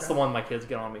 That's the one my kids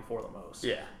get on me for the most.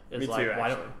 Yeah. It's me like, too,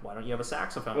 why don't you have a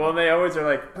saxophone? Well, they always are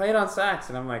like, play it on sax.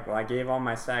 And I'm like, well, I gave all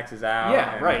my saxes out.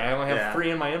 Yeah, right. I only have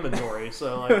 3 in my inventory.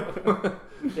 So,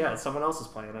 like, someone else is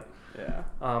playing it. Yeah.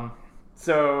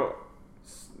 So,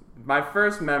 my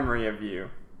first memory of you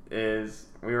is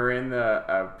we were in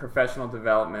the professional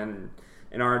development.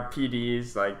 In our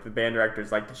PDs, like, the band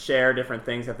directors like to share different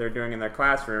things that they're doing in their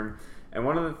classroom. And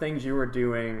one of the things you were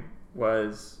doing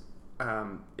was...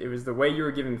 it was the way you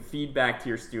were giving feedback to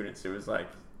your students. It was like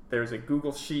there was a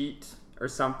Google Sheet or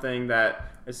something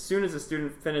that as soon as a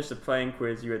student finished the playing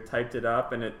quiz, you had typed it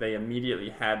up and they immediately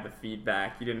had the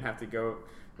feedback. You didn't have to go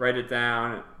write it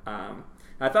down.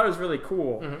 I thought it was really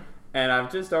cool. And I've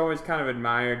just always kind of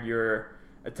admired your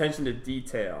attention to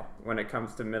detail when it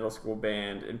comes to middle school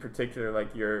band, in particular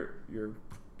like your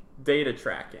data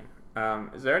tracking.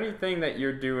 Is there anything that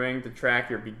you're doing to track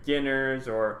your beginners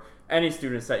or any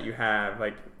students that you have,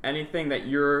 like anything that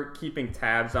you're keeping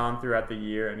tabs on throughout the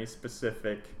year, any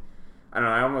specific, I don't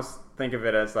know, I almost think of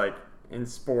it as like in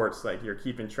sports, like you're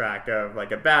keeping track of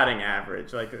like a batting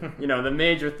average, like, the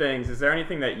major things. Is there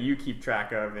anything that you keep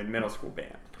track of in middle school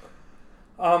band?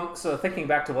 So thinking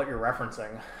back to what you're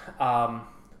referencing,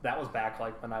 that was back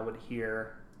like when I would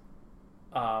hear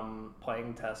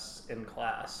playing tests in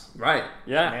class. Right.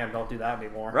 Yeah. Man, don't do that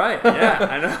anymore. Right. Yeah.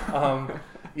 I know.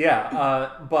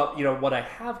 But what I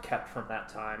have kept from that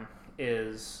time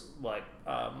is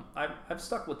I've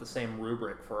stuck with the same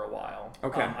rubric for a while.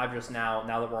 Okay. I've just now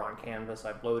that we're on Canvas,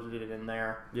 I've loaded it in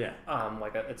there. Yeah.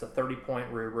 It's a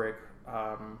 30-point rubric,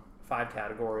 5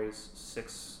 categories,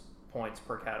 6 points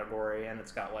per category, and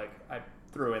it's got I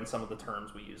threw in some of the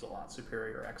terms we use a lot: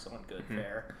 superior, excellent, good,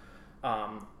 fair,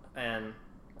 and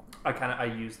I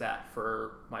use that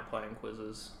for my playing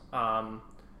quizzes.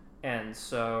 And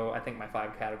so I think my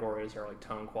 5 categories are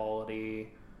tone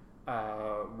quality,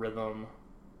 rhythm,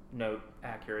 note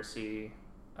accuracy,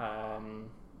 man,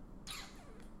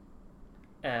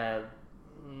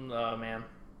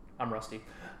 I'm rusty.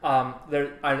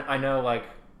 I know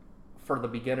for the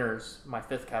beginners, my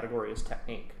 5th category is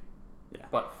technique. Yeah.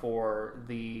 But for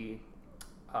the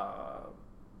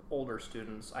older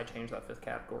students, I changed that 5th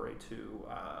category to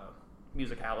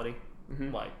musicality.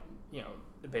 Mm-hmm.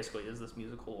 Basically, is this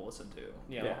musical to listen to?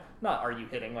 Not are you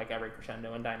hitting every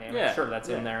crescendo and dynamic? Yeah. Sure, that's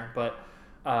in there, but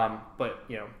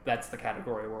that's the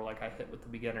category where I hit with the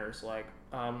beginners,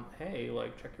 hey,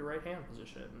 check your right hand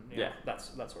position. That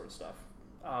sort of stuff.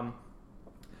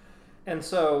 And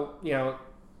so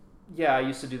I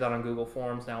used to do that on Google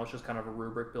Forms. Now it's just kind of a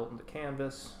rubric built into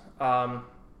Canvas. And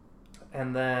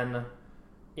then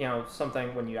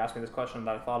something when you asked me this question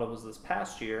that I thought of was this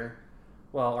past year.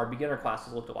 Well, our beginner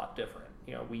classes looked a lot different.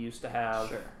 We used to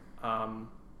have, our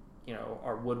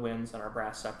woodwinds and our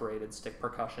brass separated, stick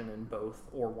percussion in both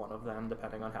or one of them,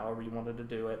 depending on however you wanted to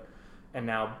do it. And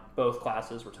now both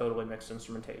classes were totally mixed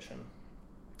instrumentation.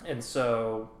 And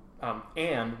so,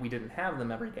 and we didn't have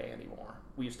them every day anymore.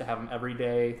 We used to have them every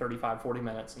day, 35, 40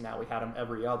 minutes, and now we had them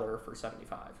every other for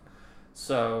 75.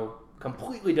 So,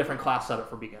 completely different class setup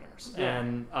for beginners. Yeah.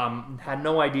 And had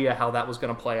no idea how that was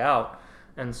going to play out.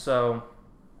 And so,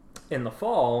 in the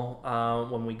fall,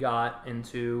 when we got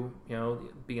into the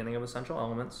beginning of Essential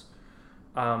Elements,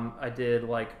 I did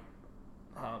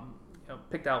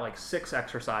picked out 6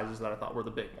 exercises that I thought were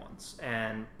the big ones,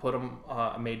 and put them.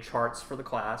 Made charts for the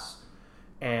class,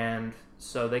 and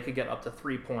so they could get up to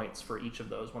 3 points for each of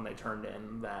those when they turned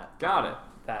in that. Got it.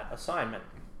 That assignment.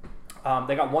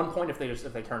 They got 1 point if they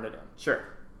turned it in. Sure.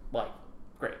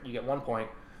 Great, you get 1 point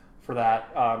for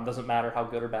that. Doesn't matter how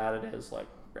good or bad it is.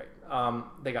 Great.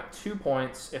 They got 2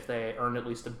 points if they earned at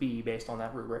least a B based on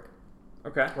that rubric.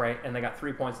 Okay. Right, and they got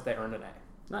 3 points if they earned an A.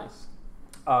 Nice.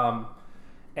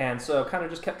 And so kind of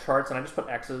just kept charts, and I just put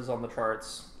X's on the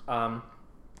charts.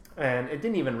 And it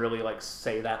didn't even really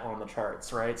say that on the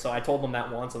charts, right? So I told them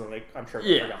that once, and then I'm sure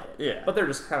they forgot it. Yeah. But they're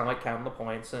just kind of counting the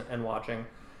points and watching.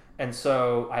 And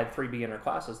so I had 3 beginner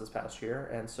classes this past year,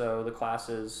 and so the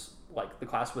classes, the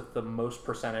class with the most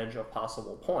percentage of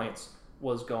possible points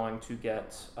was going to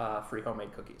get free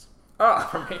homemade cookies. Oh.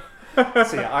 From me.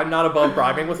 So yeah, I'm not above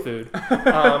bribing with food.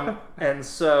 And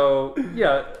so,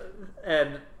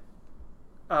 and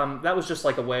that was just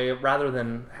a way, rather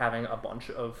than having a bunch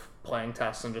of playing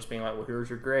tests and just being well, here's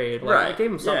your grade. I gave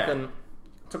them something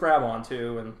to grab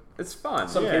onto, and it's fun.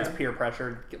 Some kids peer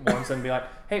pressured ones and be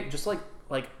hey, just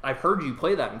I've heard you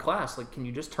play that in class. Can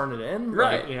you just turn it in?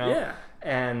 Right.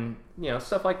 And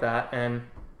stuff like that. And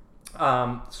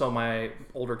so my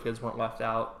older kids weren't left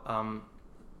out.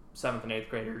 7th and 8th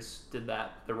graders did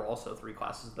that. There were also 3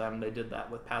 classes of them. They did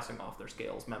that with passing off their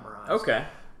scales memorized. Okay.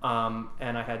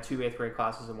 And I had 2 8th grade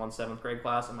classes and 1 7th grade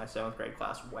class, and my 7th grade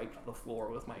class wiped the floor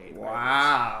with my 8th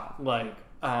graders.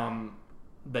 Wow.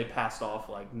 They passed off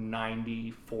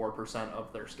 94%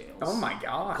 of their scales. Oh my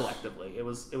gosh. Collectively. It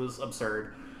was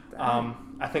absurd.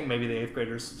 I think maybe the 8th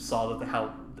graders saw it and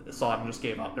just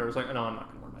gave up. They was no, I'm not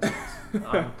going to learn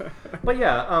my scales. But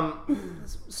yeah,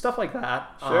 stuff like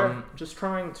that. Sure. Just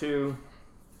trying to,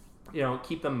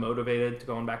 keep them motivated.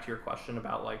 Going back to your question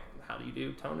about how do you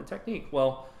do tone and technique?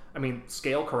 Well,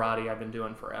 scale karate I've been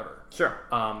doing forever. Sure.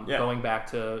 Going back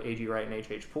to A.G. Wright and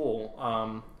H.H.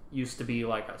 Poole, used to be a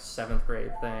 7th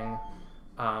grade thing.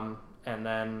 And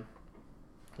then,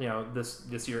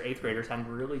 this year 8th graders hadn't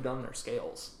really done their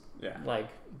scales. Yeah.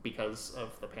 Because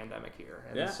of the pandemic here.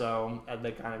 And so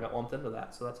they kind of got lumped into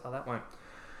that. So that's how that went.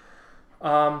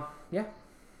 Yeah.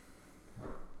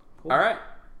 Cool. All right.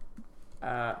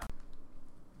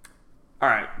 All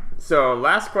right. So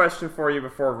last question for you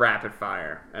before rapid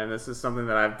fire. And this is something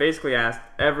that I've basically asked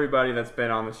everybody that's been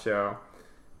on the show.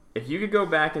 If you could go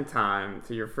back in time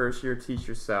to your first year teach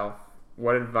yourself,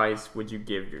 what advice would you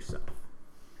give yourself?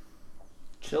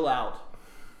 Chill out.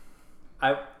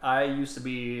 I used to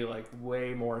be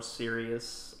way more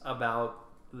serious about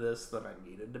this than I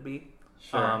needed to be.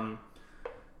 Sure.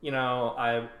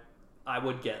 I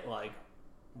would get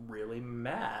really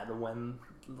mad when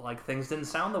like things didn't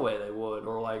sound the way they would,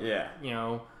 or like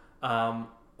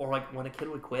or like when a kid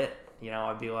would quit,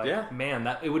 I'd be like, man,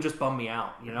 that it would just bum me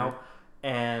out,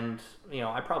 and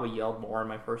I probably yelled more in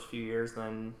my first few years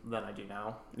than I do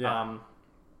now.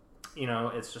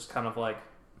 It's just kind of like,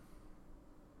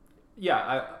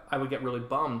 I would get really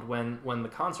bummed when the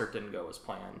concert didn't go as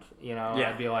planned.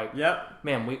 I'd be like,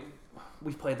 man,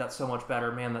 we played that so much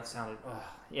better, man, that sounded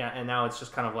and now it's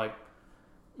just kind of like,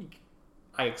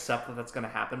 I accept that that's going to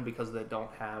happen because they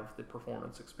don't have the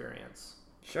performance experience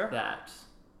that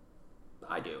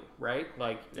I do, right?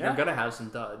 Like, you're going to have some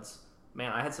duds.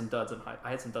 Man, I had some duds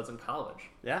in college.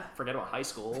 Yeah. Forget about high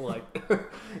school. Like,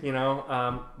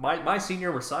 my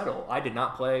senior recital, I did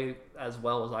not play as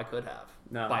well as I could have.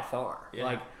 No. By far. Yeah.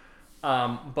 Like,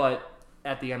 but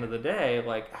at the end of the day,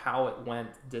 like, how it went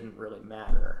didn't really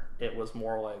matter. It was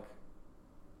more like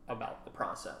about the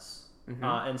process. Mm-hmm.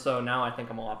 And so now I think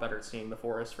I'm a lot better at seeing the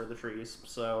forest for the trees.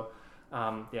 So,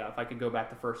 if I could go back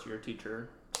to first year teacher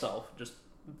self, just,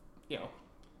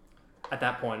 at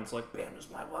that point, it's like, band is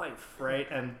my life, right?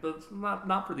 And it's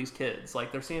not for these kids.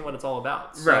 Like, they're seeing what it's all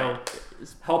about. So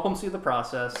help them see the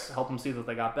process, help them see that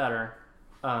they got better.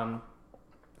 That's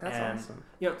awesome.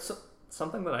 So,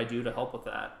 something that I do to help with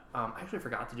that, I actually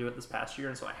forgot to do it this past year,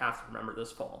 and so I have to remember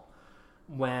this fall.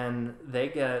 When they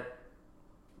get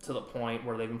to the point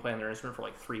where they've been playing their instrument for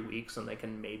like 3 weeks and they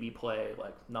can maybe play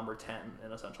like number 10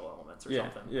 in Essential Elements or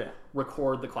something. Yeah.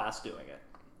 Record the class doing it.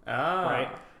 Right?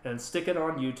 And stick it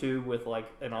on YouTube with like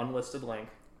an unlisted link.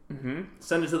 Mm-hmm.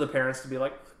 Send it to the parents to be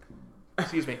like,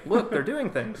 excuse me, look, they're doing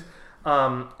things.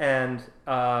 And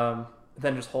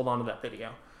then just hold on to that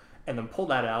video. And then pull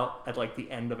that out at like the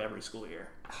end of every school year.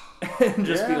 And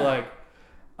just be like,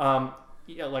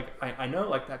 I know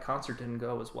like that concert didn't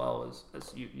go as well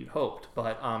as you'd hoped,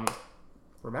 but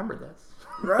remember this.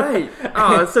 Right.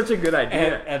 Oh, that's such a good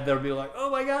idea. And they'll be like, oh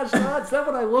my gosh, is that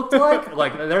what I looked like?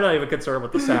 Like, they're not even concerned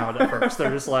with the sound at first.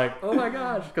 They're just like, oh my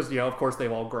gosh. Because, of course,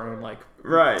 they've all grown like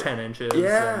 10 inches.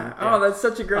 Yeah. And, that's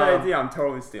such a great idea. I'm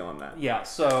totally stealing that. Yeah.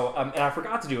 So, and I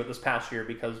forgot to do it this past year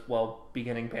because,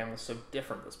 beginning band was so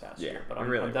different this past year. But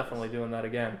I'm definitely doing that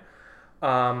again.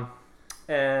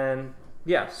 And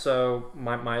yeah, so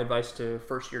my advice to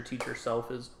first year teacher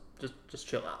self is just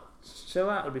chill out. Just chill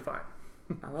out. It'll be fine.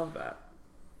 I love that.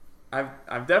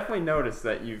 I've definitely noticed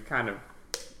that you've kind of,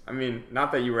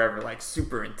 not that you were ever like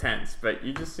super intense, but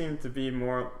you just seem to be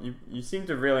more, you seem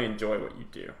to really enjoy what you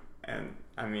do. And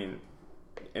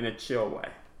in a chill way.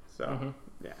 So,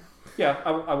 yeah,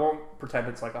 I won't pretend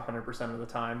it's like 100% of the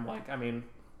time. Like,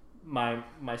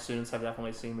 my students have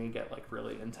definitely seen me get like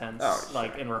really intense,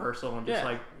 like in rehearsal and just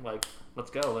like,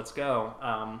 let's go.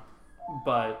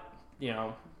 But,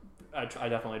 I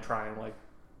definitely try and like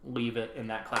leave it in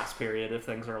that class period if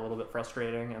things are a little bit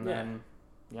frustrating, and then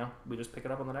we just pick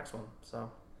it up on the next one. So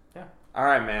all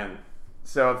right, man.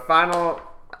 So the final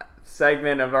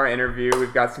segment of our interview,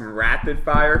 we've got some rapid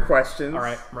fire questions. All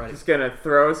right, ready. Just gonna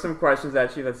throw some questions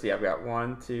at you. Let's see, I've got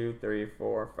 1, 2, 3,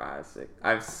 4, 5, 6. I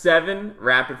have 7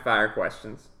 rapid fire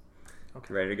questions.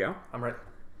 Okay, ready to go? I'm ready.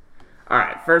 All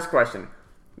right, first question: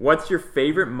 what's your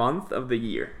favorite month of the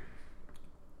year?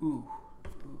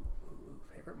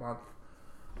 Favorite month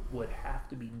would have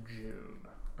to be June.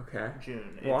 Okay.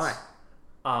 June. Why?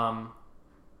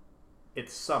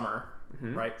 It's summer,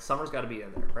 right? Summer's got to be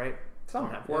in there, right? Summer.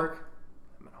 I don't have work.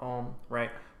 I'm at home, right?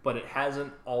 But it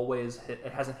hasn't always hit.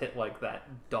 It hasn't hit like that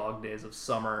dog days of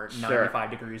summer,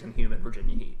 95 degrees and humid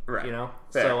Virginia heat. Right.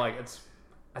 Fair. So like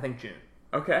I think June.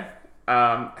 Okay.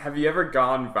 Have you ever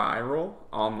gone viral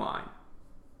online?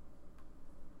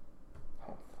 I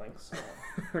don't think so.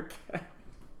 Okay.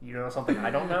 You know something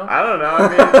I don't know? I don't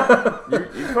know.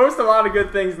 You post a lot of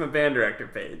good things in the band director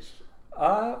page.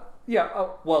 Yeah.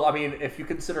 If you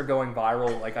consider going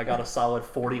viral, like I got a solid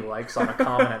 40 likes on a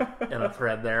comment in a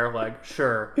thread there. Like,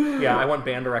 sure. Yeah, I went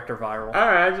band director viral. All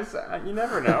right. You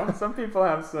never know. Some people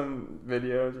have some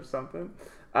videos or something.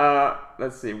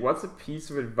 Let's see. What's a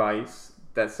piece of advice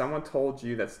that someone told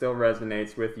you that still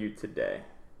resonates with you today?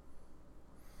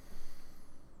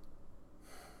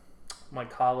 My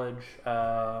college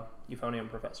euphonium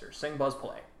professor. Sing, buzz,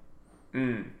 play.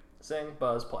 Sing,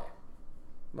 buzz, play.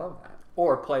 Love that.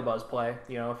 Or play, buzz, play.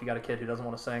 If you got a kid who doesn't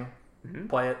want to sing,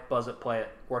 play it, buzz it, play it.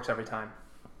 Works every time.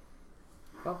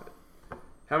 Love it.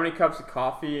 How many cups of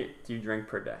coffee do you drink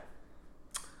per day?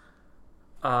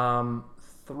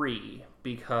 3,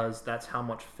 because that's how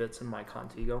much fits in my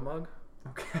Contigo mug.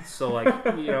 Okay. So like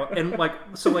and like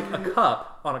a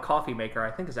cup on a coffee maker I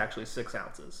think is actually 6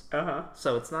 ounces.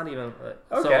 So it's not even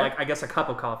so like I guess a cup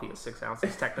of coffee is 6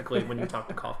 ounces technically when you talk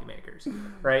to coffee makers,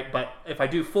 right? But if I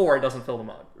do 4, it doesn't fill the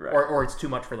mug, right. or it's too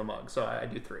much for the mug, so I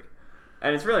do 3.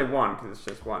 And it's really 1 because it's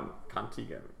just 1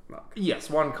 Contigo mug. Yes,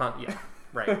 1 yeah,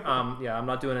 right. Yeah, I'm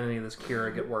not doing any of this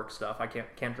Keurig at work stuff. I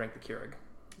can't drink the Keurig.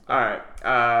 All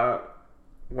right.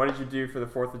 What did you do for the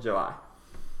 4th of July?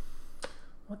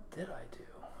 What did I do?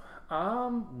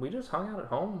 We just hung out at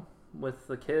home with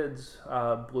the kids.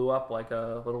 Blew up like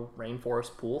a little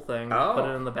rainforest pool thing. Put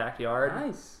it in the backyard.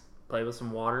 Nice. Played with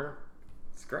some water.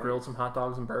 It's great. Grilled some hot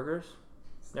dogs and burgers.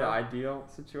 It's the ideal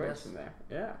situation there.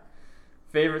 Yeah.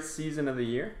 Favorite season of the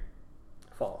year?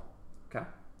 Fall. Okay.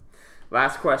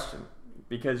 Last question.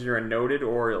 Because you're a noted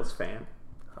Orioles fan.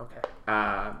 Okay.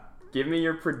 Give me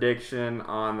your prediction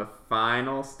on the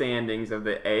final standings of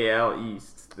the AL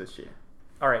East this year.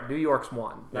 All right, New York's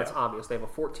won. That's obvious. They have a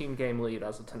 14-game lead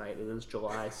as of tonight. It is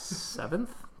July 7th.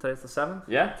 Today's the 7th?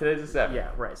 Yeah, today's the 7th. Yeah,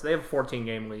 right. So they have a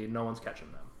 14-game lead. No one's catching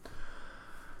them.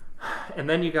 And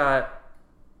then you got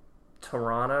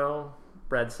Toronto,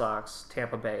 Red Sox,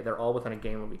 Tampa Bay. They're all within a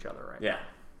game of each other right now.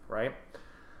 Right?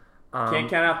 Can't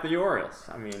count out the Orioles.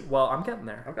 I mean... Well, I'm getting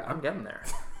there. Okay. I'm getting there.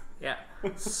 Yeah.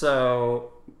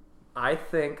 So, I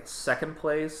think second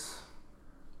place,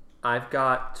 I've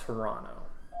got Toronto.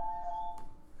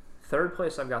 Third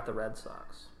place, I've got the Red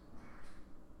Sox.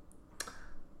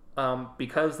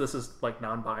 Because this is like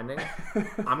non-binding,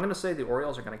 I'm going to say the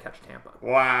Orioles are going to catch Tampa.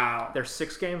 Wow. They're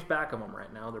 6 games back of them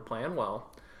right now. They're playing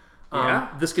well. Yeah.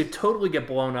 This could totally get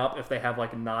blown up if they have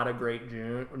like not a great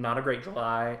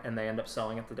July, and they end up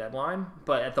selling at the deadline.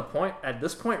 But at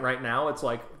this point right now, it's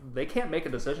like they can't make a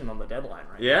decision on the deadline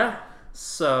right now.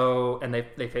 So, and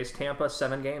they face Tampa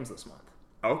 7 games this month.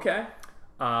 Okay.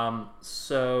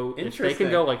 So if they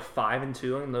can go like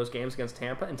 5-2 in those games against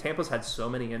Tampa, and Tampa's had so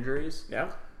many injuries.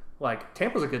 Yeah. Like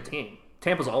Tampa's a good team.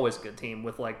 Tampa's always a good team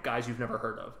with like guys you've never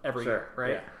heard of every year,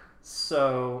 right? Yeah.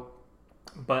 So,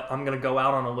 but I'm going to go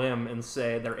out on a limb and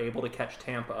say they're able to catch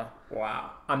Tampa.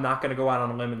 Wow. I'm not going to go out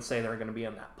on a limb and say they're going to be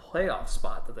in that playoff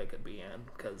spot that they could be in,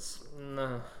 because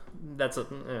that's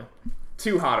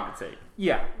too hot of a take.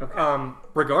 Yeah. Okay.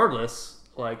 Regardless,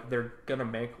 like they're going to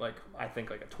make I think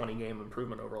a 20-game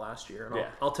improvement over last year, and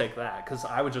I'll take that, because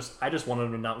I just wanted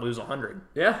them to not lose 100.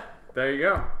 Yeah. There you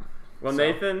go. Well,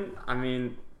 Nathan, I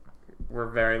mean,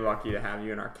 we're very lucky to have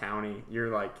you in our county.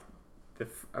 You're like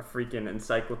a freaking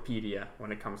encyclopedia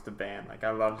when it comes to band. Like,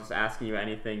 I love just asking you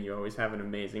anything. You always have an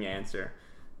amazing answer.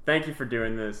 Thank you for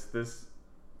doing this. This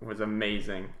was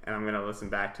amazing, and I'm going to listen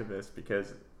back to this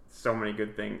because so many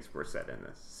good things were said in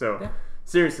this. So,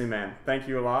 seriously, man, thank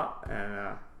you a lot,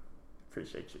 and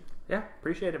appreciate you. Yeah,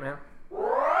 appreciate it, man.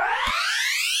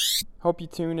 Hope you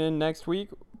tune in next week.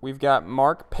 We've got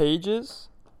Mark Pages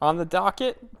on the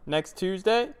docket next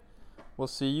Tuesday. We'll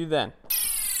see you then.